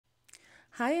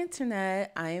Hi,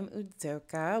 Internet. I am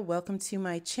Udoka. Welcome to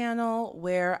my channel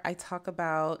where I talk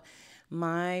about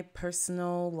my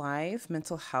personal life,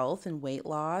 mental health, and weight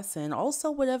loss, and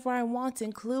also whatever I want,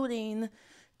 including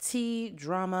tea,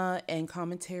 drama, and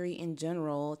commentary in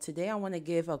general. Today, I want to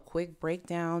give a quick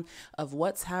breakdown of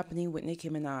what's happening with Nicki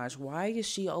Minaj. Why is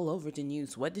she all over the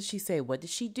news? What did she say? What did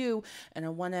she do? And I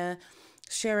want to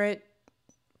share it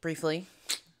briefly.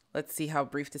 Let's see how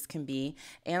brief this can be.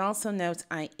 And also note,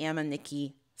 I am a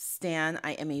Nicki stan.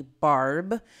 I am a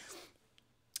Barb.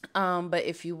 But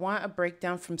if you want a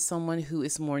breakdown from someone who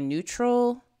is more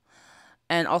neutral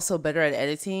and also better at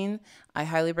editing, I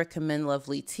highly recommend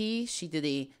Lovely T. She did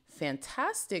a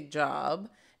fantastic job,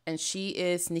 and she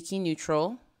is Nicki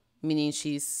neutral, meaning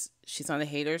she's not a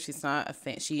hater. She's not a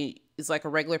fan. She is like a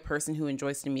regular person who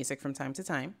enjoys the music from time to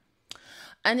time.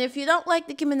 And if you don't like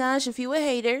Nicki Minaj, if you a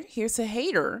hater, here's a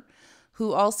hater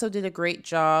who also did a great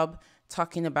job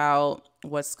talking about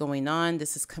what's going on.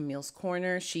 This is Camille's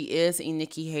Corner. She is a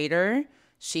Nicki hater.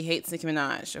 She hates Nicki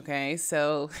Minaj, okay?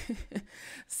 So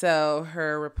so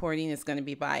her reporting is going to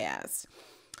be biased.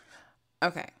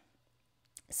 Okay.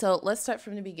 So let's start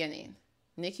from the beginning.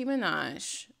 Nicki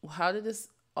Minaj, how did this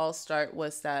all start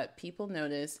was that people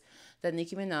noticed that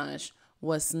Nicki Minaj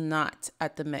was not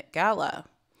at the Met Gala.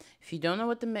 If you don't know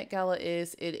what the Met Gala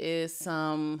is, it is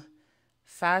some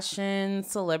fashion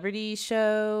celebrity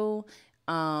show.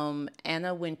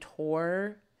 Anna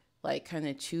Wintour like kind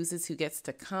of chooses who gets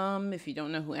to come. If you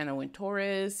don't know who Anna Wintour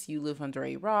is, you live under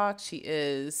a rock. She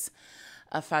is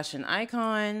a fashion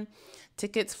icon.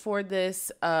 Tickets for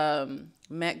this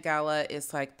Met Gala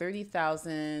is like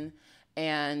 30,000,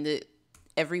 and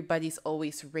everybody's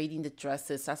always rating the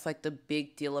dresses. That's like the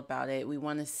big deal about it. We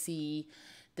want to see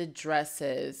the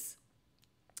dresses.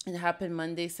 It happened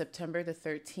Monday, September the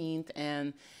 13th,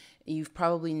 and you've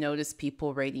probably noticed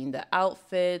people rating the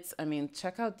outfits. I mean,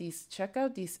 check out these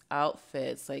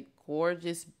outfits, like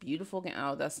gorgeous, beautiful.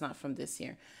 Oh, that's not from this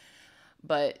year,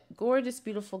 but gorgeous,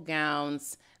 beautiful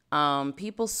gowns.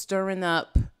 People stirring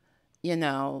up,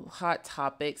 hot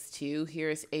topics too.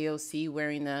 Here's AOC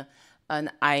wearing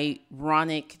an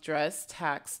ironic dress,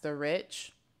 tax the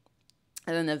rich,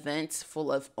 at an event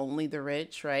full of only the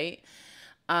rich, right?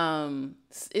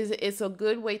 It's a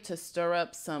good way to stir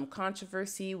up some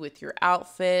controversy with your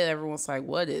outfit. Everyone's like,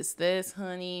 what is this,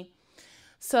 honey?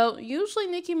 So usually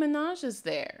Nicki Minaj is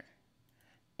there,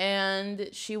 and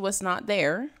she was not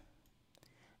there.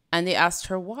 And they asked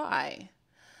her why.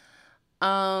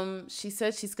 She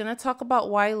said she's going to talk about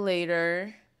why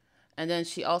later. And then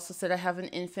she also said, I have an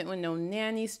infant with no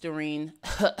nannies during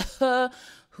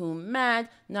who mad,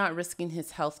 not risking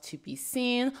his health to be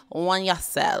seen. One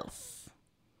yourself.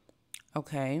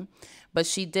 Okay. But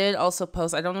she did also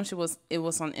post, I don't know if it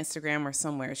was on Instagram or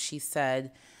somewhere. She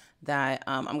said that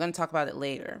I'm going to talk about it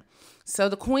later. So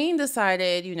the queen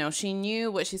decided, she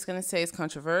knew what she's going to say is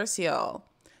controversial.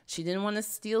 She didn't want to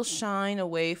steal shine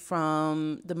away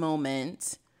from the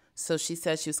moment. So she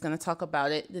said she was going to talk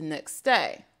about it the next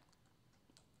day.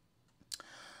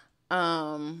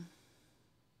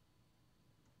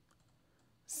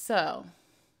 So,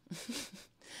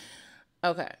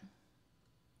 okay.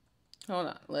 Hold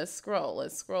on. Let's scroll.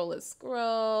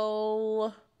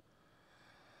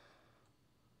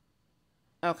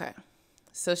 Okay.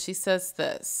 So she says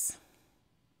this.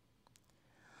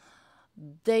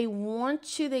 They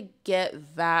want you to get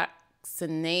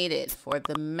vaccinated for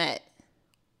the Met.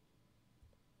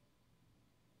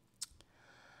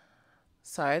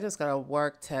 Sorry, I just got a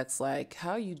work text like,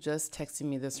 how are you just texting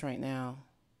me this right now?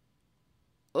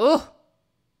 Oh,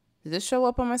 did this show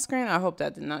up on my screen? I hope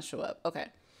that did not show up. Okay.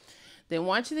 They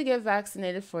want you to get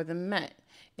vaccinated for the Met.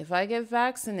 If I get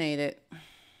vaccinated...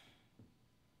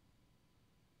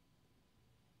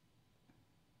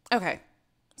 Okay.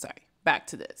 Sorry. Back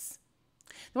to this.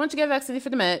 They want you to get vaccinated for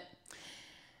the Met.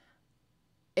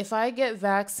 If I get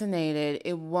vaccinated,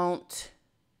 it won't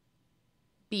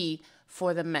be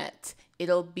for the Met.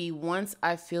 It'll be once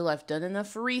I feel I've done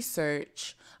enough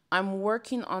research. I'm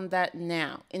working on that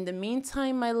now. In the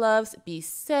meantime, my loves, be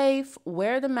safe.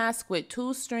 Wear the mask with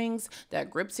 2 strings that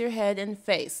grips your head and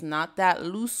face, not that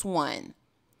loose one.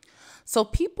 So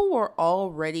people were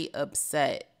already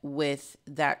upset with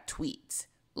that tweet.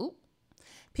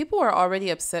 People were already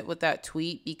upset with that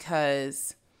tweet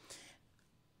because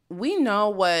we know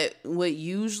what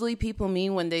usually people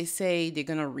mean when they say they're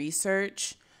going to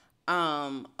research.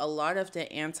 A lot of the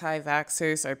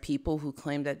anti-vaxxers are people who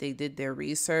claim that they did their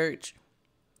research.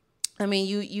 I mean,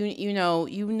 you know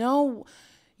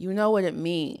what it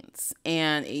means,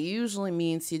 and it usually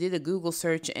means you did a Google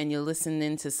search and you listened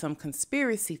into some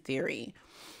conspiracy theory.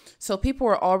 So people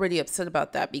are already upset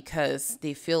about that because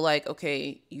they feel like,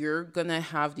 okay, you're going to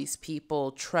have these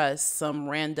people trust some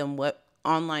random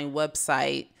online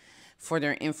website for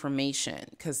their information,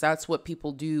 because that's what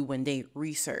people do when they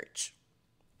research.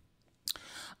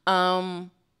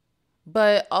 But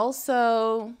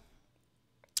also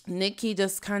Nicki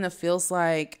just kind of feels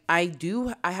like I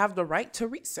have the right to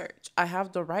research. I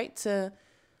have the right to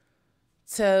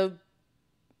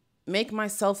make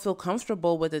myself feel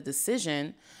comfortable with a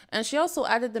decision. And she also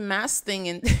added the mask thing,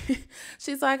 and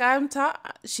she's like,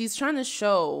 she's trying to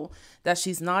show that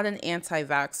she's not an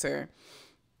anti-vaxxer,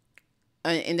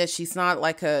 and that she's not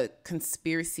like a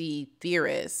conspiracy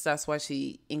theorist. That's why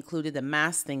she included the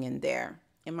mask thing in there,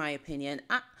 in my opinion.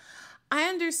 I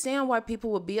understand why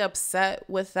people would be upset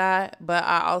with that, but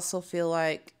I also feel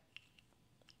like,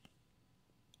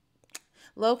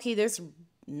 low-key, there's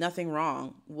nothing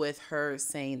wrong with her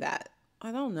saying that.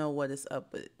 I don't know what is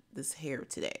up with this hair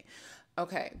today.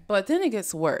 Okay, but then it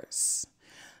gets worse.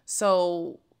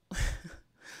 So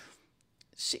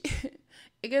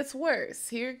it gets worse.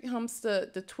 Here comes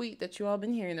the tweet that you all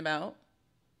been hearing about.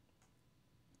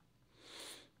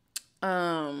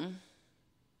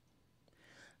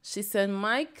 She said,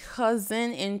 my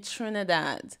cousin in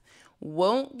Trinidad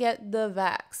won't get the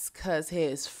vax because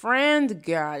his friend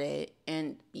got it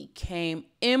and became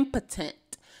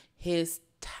impotent. His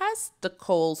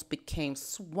testicles became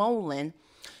swollen.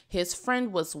 His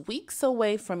friend was weeks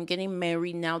away from getting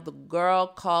married. Now the girl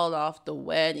called off the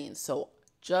wedding. So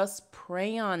just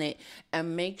pray on it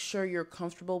and make sure you're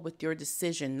comfortable with your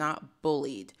decision, not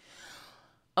bullied.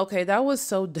 Okay, that was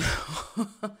so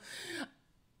dumb.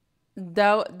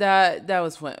 That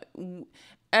was fun.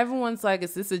 Everyone's like,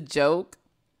 is this a joke?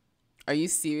 Are you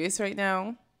serious right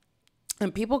now?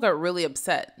 And people got really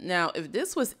upset. Now, if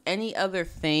this was any other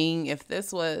thing, if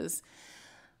this was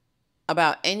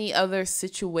about any other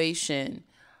situation,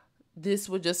 this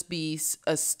would just be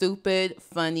a stupid,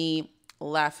 funny,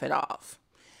 laugh it off.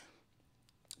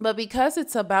 But because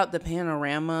it's about the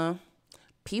panorama,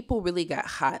 people really got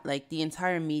hot. Like the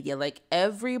entire media, like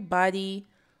everybody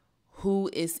who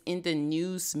is in the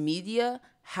news media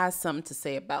has something to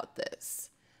say about this.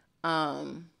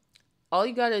 All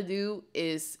you gotta do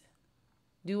is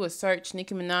do a search,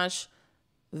 Nicki Minaj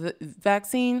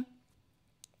vaccine.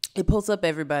 It pulls up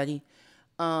everybody.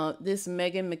 This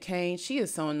Meghan McCain, she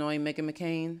is so annoying, Meghan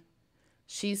McCain.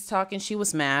 She's talking, she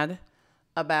was mad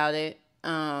about it.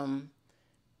 Meghan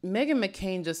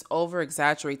McCain just over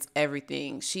exaggerates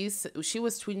everything. She was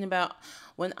tweeting about,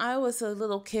 when I was a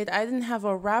little kid, I didn't have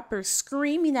a rapper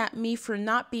screaming at me for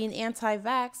not being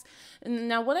anti-vax. And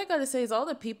now what I got to say is all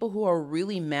the people who are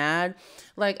really mad,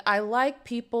 like I like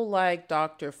people like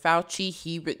Dr.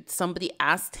 Fauci. Somebody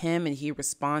asked him and he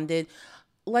responded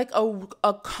like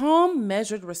a calm,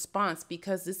 measured response,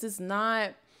 because this is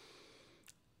not,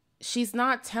 she's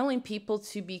not telling people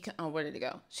to be, oh, where did it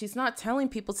go? She's not telling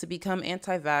people to become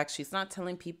anti-vax. She's not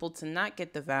telling people to not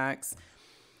get the vax.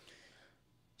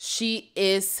 She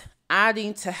is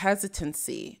adding to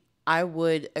hesitancy. I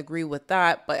would agree with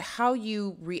that. But how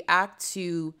you react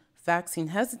to vaccine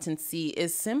hesitancy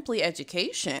is simply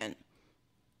education.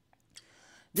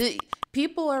 The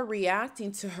people are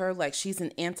reacting to her like she's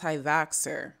an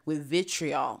anti-vaxxer with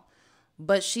vitriol,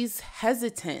 but she's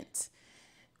hesitant.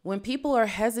 When people are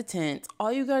hesitant,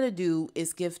 all you got to do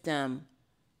is give them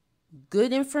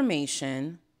good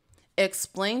information,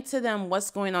 explain to them what's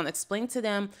going on, explain to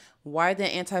them why the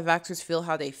anti-vaxxers feel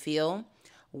how they feel,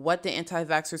 what the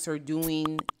anti-vaxxers are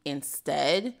doing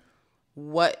instead,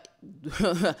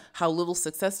 how little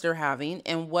success they're having,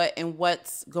 and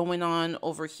what's going on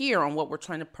over here on what we're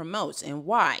trying to promote and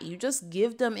why. You just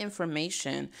give them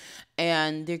information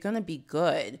and they're going to be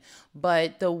good.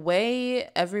 But the way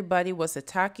everybody was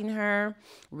attacking her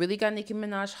really got Nicki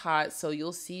Minaj hot. So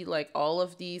you'll see like all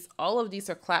of these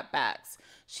are clapbacks.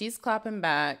 She's clapping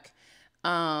back.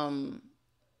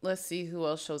 Let's see who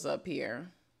else shows up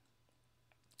here.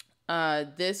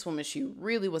 This woman, she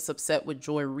really was upset with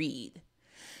Joy Reid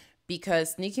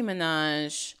because Nicki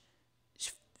Minaj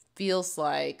feels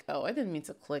like, oh, I didn't mean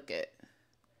to click it.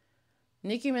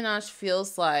 Nicki Minaj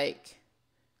feels like,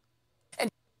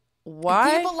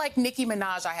 why? People like Nicki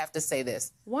Minaj, I have to say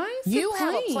this. Why is you it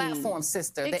have playing? a platform,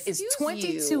 sister, that is Excuse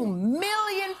 22 you.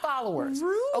 million followers.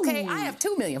 Rude. Okay, I have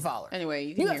 2 million followers. Anyway,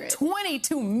 you can hear have it.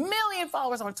 22 million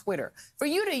followers on Twitter. For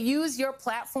you to use your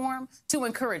platform to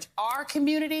encourage our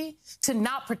community to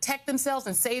not protect themselves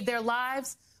and save their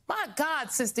lives, my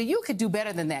God, sister, you could do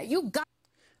better than that. You got.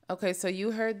 Okay, so you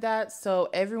heard that. So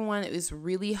everyone is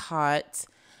really hot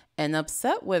and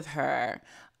upset with her.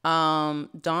 Don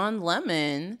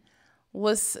Lemon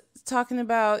was talking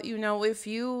about, you know, if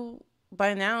you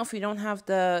by now, if you don't have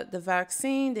the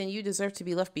vaccine, then you deserve to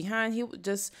be left behind. He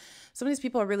just, some of these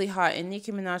people are really hot, and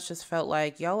Nicki Minaj just felt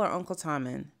like y'all are Uncle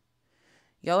Tommen.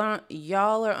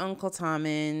 Y'all are Uncle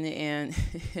Tommen,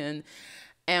 and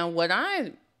and what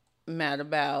I'm mad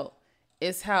about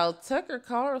is how Tucker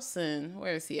Carlson,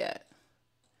 where is he at?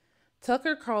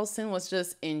 Tucker Carlson was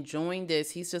just enjoying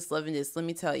this. He's just loving this. Let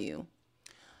me tell you,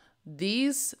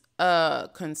 these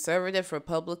conservative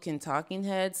Republican talking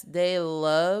heads, they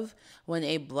love when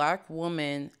a black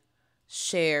woman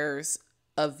shares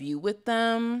a view with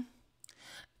them,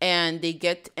 and they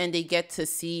get to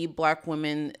see black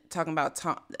women talking about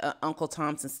Uncle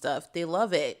Tom's and stuff. They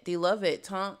love it. They love it.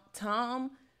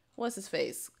 Tom, what's his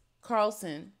face?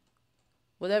 Carlson,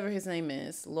 whatever his name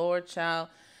is, Lord Child.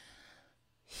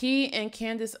 He and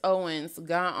Candace Owens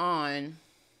got on.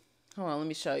 Hold on, let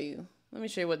me show you. Let me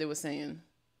show you what they were saying.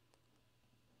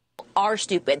 Are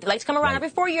stupid. They like to come around every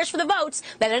 4 years for the votes,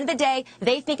 but at the end of the day,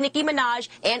 they think Nicki Minaj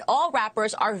and all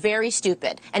rappers are very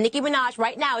stupid. And Nicki Minaj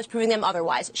right now is proving them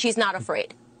otherwise. She's not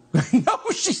afraid. No,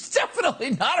 she's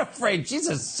definitely not afraid. She's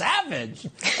a savage,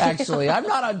 actually. I'm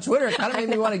not on Twitter. It kind of made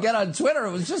me want to get on Twitter.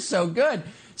 It was just so good.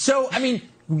 So, I mean,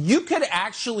 you could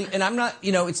actually, and I'm not,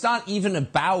 you know, it's not even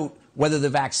about whether the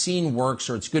vaccine works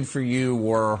or it's good for you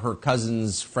or her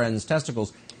cousin's friend's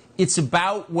testicles. It's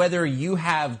about whether you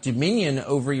have dominion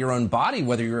over your own body,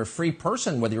 whether you're a free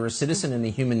person, whether you're a citizen and a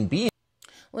human being.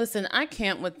 Listen, I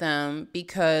can't with them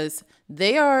because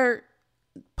they are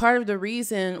part of the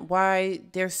reason why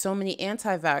there's so many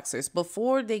anti-vaxxers.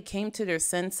 Before they came to their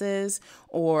senses,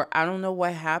 or I don't know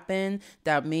what happened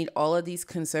that made all of these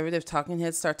conservative talking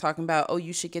heads start talking about, oh,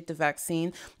 you should get the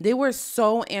vaccine. They were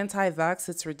so anti-vax,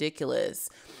 it's ridiculous.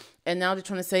 And now they're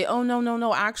trying to say, oh,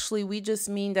 no. Actually, we just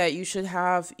mean that you should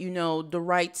have, you know, the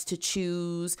rights to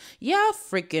choose. Yeah,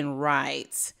 freaking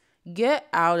right. Get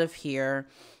out of here.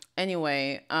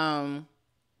 Anyway,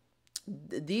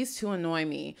 these two annoy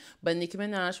me. But Nicki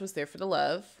Minaj was there for the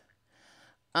love.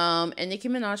 And Nicki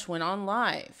Minaj went on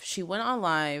live. She went on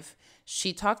live.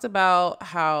 She talked about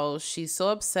how she's so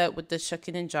upset with the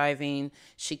shucking and jiving.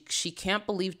 She can't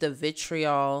believe the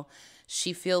vitriol.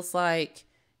 She feels like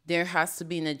there has to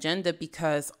be an agenda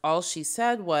because all she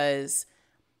said was,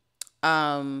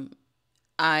 I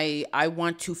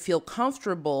want to feel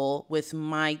comfortable with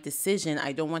my decision.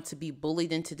 I don't want to be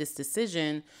bullied into this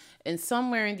decision. And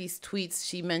somewhere in these tweets,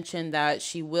 she mentioned that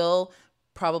she will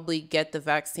probably get the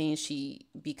vaccine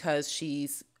because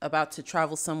she's about to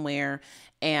travel somewhere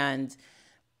and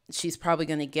she's probably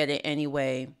going to get it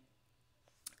anyway.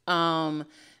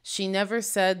 She never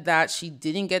said that she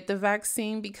didn't get the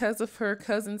vaccine because of her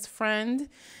cousin's friend.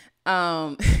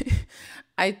 I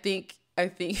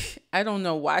don't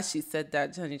know why she said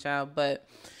that, honey child, but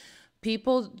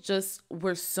people just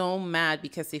were so mad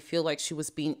because they feel like she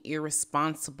was being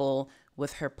irresponsible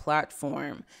with her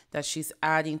platform, that she's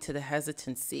adding to the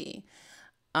hesitancy.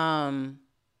 I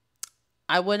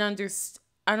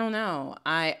don't know.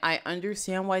 I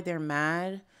understand why they're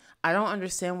mad. I don't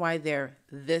understand why they're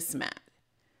this mad.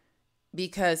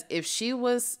 Because if she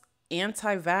was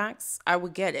anti-vax, I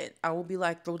would get it. I would be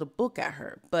like, throw the book at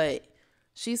her. But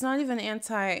she's not even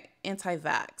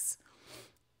anti-vax.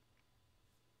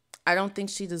 I don't think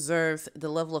she deserves the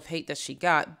level of hate that she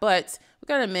got. But we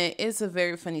gotta admit, it's a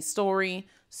very funny story.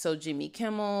 So Jimmy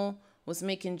Kimmel was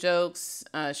making jokes.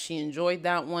 She enjoyed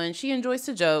that one. She enjoys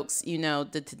the jokes. You know,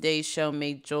 the Today Show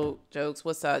made jokes.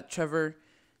 What's that? Trevor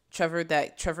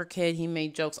kid, he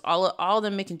made jokes. All of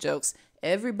them making jokes.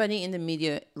 Everybody in the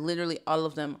media, literally all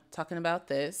of them, talking about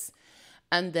this.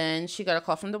 And then she got a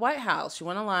call from the White House. She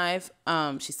went on live.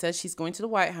 She says she's going to the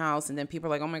White House. And then people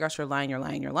are like, oh my gosh, you're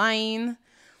lying.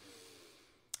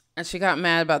 And she got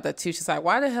mad about that too. She's like,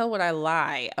 why the hell would I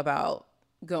lie about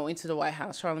going to the White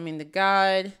House? Charlamagne the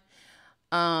God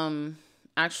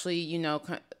actually,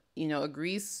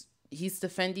 agrees. He's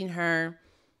defending her,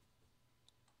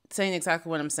 saying exactly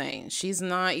what I'm saying. She's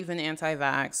not even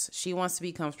anti-vax. She wants to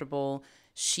be comfortable.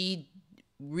 She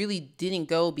really didn't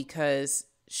go because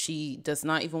she does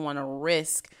not even want to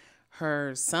risk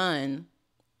her son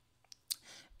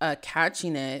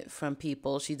catching it from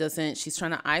people. She's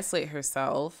trying to isolate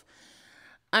herself.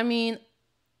 I mean,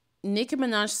 Nicki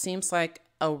Minaj seems like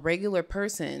a regular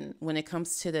person when it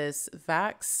comes to this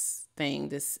vax thing,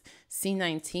 this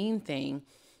C-19 thing.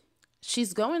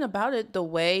 She's going about it the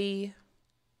way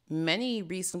many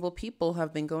reasonable people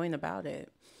have been going about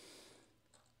it.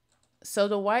 So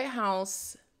the White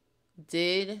House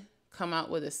did come out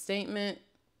with a statement.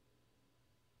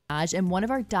 And one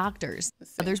of our doctors,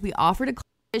 others we offered a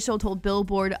official told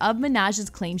Billboard of Minaj's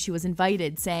claim she was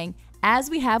invited, saying,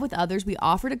 As we have with others, we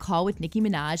offered a call with Nicki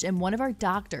Minaj and one of our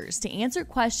doctors to answer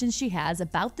questions she has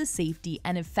about the safety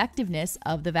and effectiveness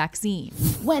of the vaccine.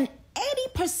 When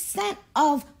 80%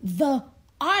 of the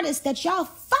artists that y'all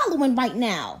following right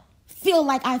now feel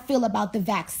like I feel about the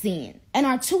vaccine and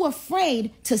are too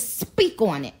afraid to speak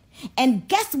on it. And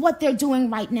guess what they're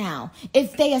doing right now?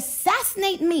 If they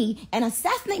assassinate me and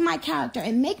assassinate my character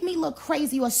and make me look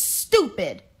crazy or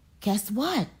stupid, guess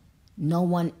what? No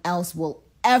one else will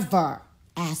ever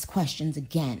ask questions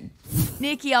again.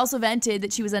 Nicki also vented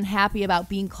that she was unhappy about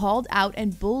being called out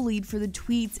and bullied for the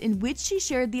tweets in which she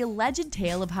shared the alleged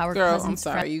tale of how her Girl, cousin's I'm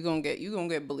sorry, you gonna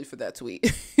get bullied for that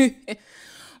tweet.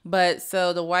 But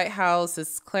so the White House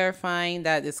is clarifying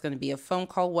that it's going to be a phone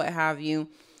call, what have you.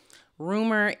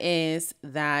 Rumor is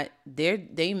that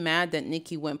they mad that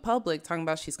Nicki went public talking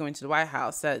about she's going to the White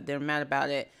House, that they're mad about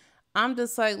it. I'm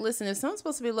just like, listen, if something's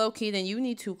supposed to be low key, then you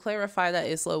need to clarify that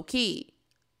it's low key.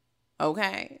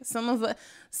 Okay, some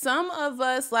of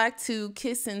us like to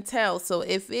kiss and tell. So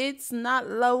if it's not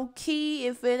low key,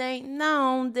 if it ain't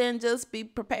known, then just be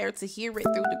prepared to hear it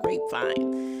through the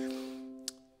grapevine.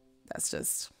 That's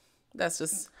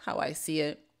just how I see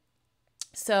it.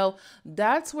 So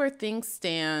that's where things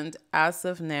stand as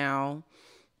of now.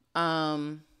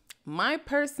 My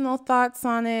personal thoughts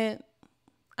on it,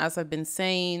 as I've been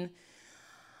saying,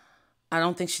 I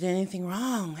don't think she did anything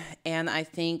wrong. And I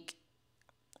think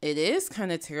it is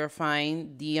kind of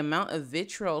terrifying the amount of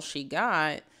vitriol she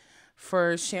got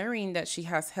for sharing that she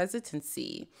has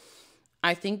hesitancy.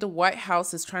 I think the White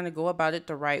House is trying to go about it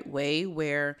the right way,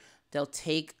 where they'll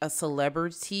take a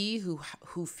celebrity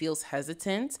who feels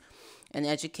hesitant and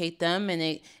educate them,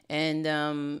 and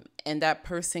that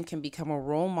person can become a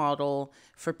role model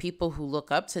for people who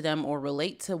look up to them or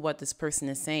relate to what this person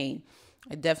is saying.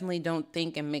 I definitely don't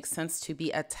think it makes sense to be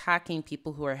attacking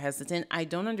people who are hesitant. I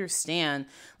don't understand.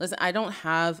 Listen, I don't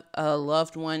have a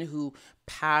loved one who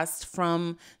passed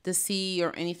from the sea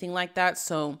or anything like that,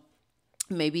 so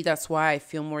maybe that's why I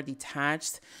feel more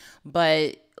detached.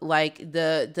 But like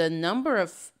the number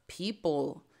of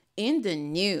people in the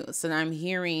news that I'm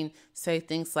hearing say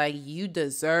things like, you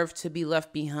deserve to be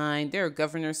left behind. There are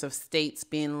governors of states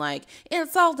being like,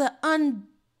 it's all the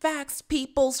unvaxxed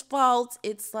people's fault.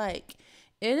 It's like,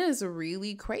 it is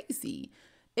really crazy.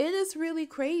 It is really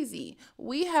crazy.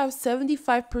 We have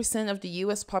 75% of the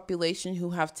U.S. population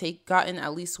who have gotten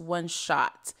at least one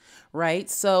shot, right?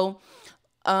 So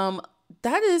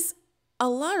that is a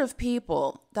lot of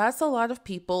people. That's a lot of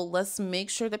people. Let's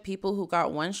make sure that people who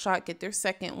got one shot get their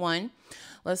second one.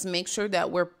 Let's make sure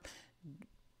that we're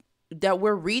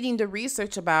reading the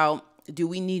research about, do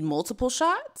we need multiple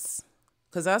shots?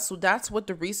 Because that's what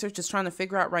the research is trying to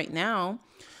figure out right now.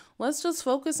 Let's just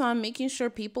focus on making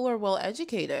sure people are well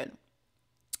educated.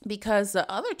 Because the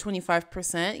other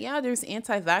 25%, yeah, there's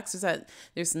anti-vaxxers that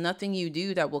there's nothing you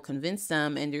do that will convince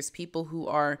them. And there's people who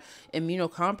are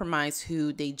immunocompromised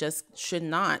who they just should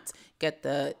not get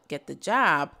the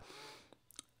jab.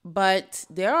 But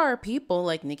there are people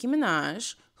like Nicki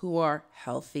Minaj who are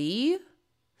healthy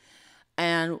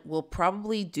and will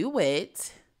probably do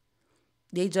it.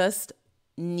 They just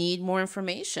need more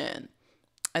information.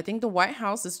 I think the White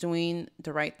House is doing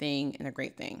the right thing and a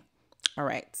great thing. All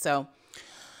right, so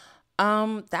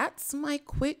that's my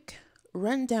quick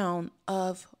rundown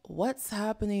of what's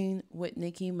happening with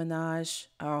Nicki Minaj.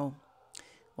 Oh,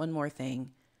 one more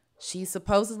thing. She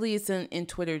supposedly is in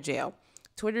Twitter jail.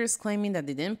 Twitter is claiming that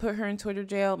they didn't put her in Twitter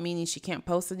jail, meaning she can't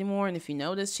post anymore. And if you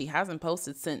notice, she hasn't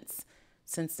posted since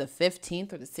the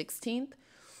 15th or the 16th.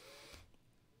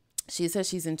 She says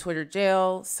she's in Twitter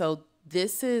jail. So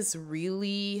this is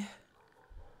really,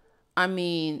 I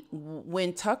mean,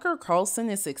 when Tucker Carlson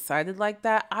is excited like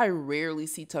that, I rarely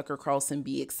see Tucker Carlson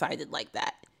be excited like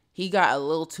that. He got a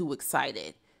little too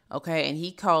excited, okay? And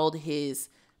he called his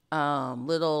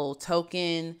little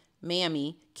token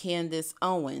mammy, Candace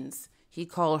Owens, he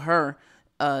called her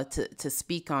to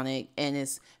speak on it. And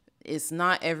it's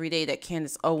not every day that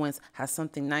Candace Owens has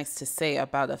something nice to say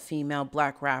about a female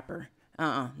black rapper.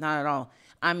 Not at all.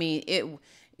 I mean,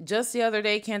 just the other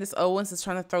day, Candace Owens is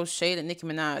trying to throw shade at Nicki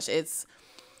Minaj.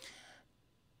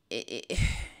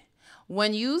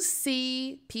 When you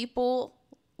see people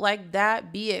like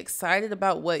that be excited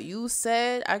about what you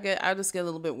said, I just get a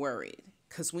little bit worried,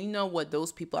 because we know what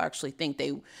those people actually think.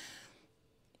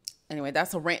 Anyway,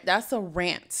 that's a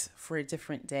rant for a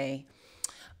different day.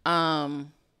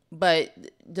 But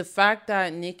the fact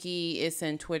that Nicki is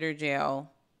in Twitter jail,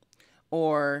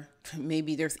 or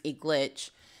maybe there's a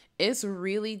glitch, it's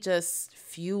really just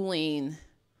fueling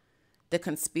the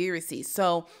conspiracy.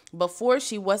 So before,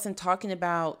 she wasn't talking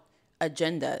about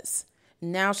agendas.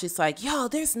 Now she's like, yo,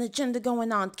 there's an agenda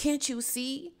going on. Can't you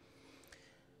see?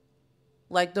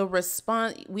 Like the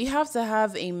response, we have to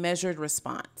have a measured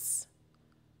response.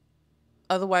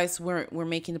 Otherwise, we're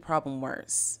making the problem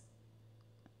worse.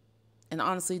 And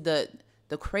honestly, the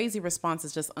crazy response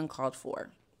is just uncalled for.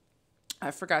 I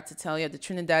forgot to tell you, the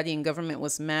Trinidadian government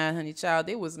was mad, honey child.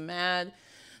 They was mad.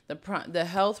 The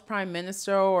health prime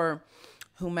minister or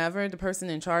whomever, the person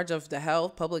in charge of the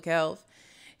health, public health,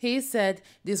 he said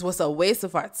this was a waste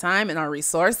of our time and our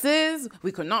resources.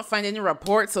 We could not find any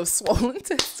reports of swollen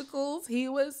testicles. He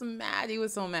was mad. He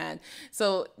was so mad.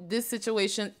 So this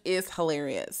situation is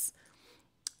hilarious.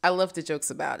 I love the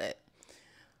jokes about it.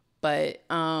 But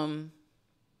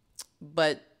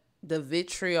the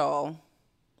vitriol,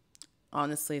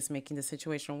 honestly, is making the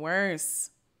situation worse.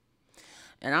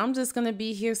 And I'm just going to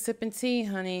be here sipping tea,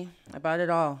 honey, about it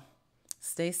all.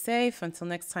 Stay safe. Until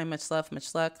next time, much love,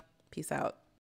 much luck. Peace out.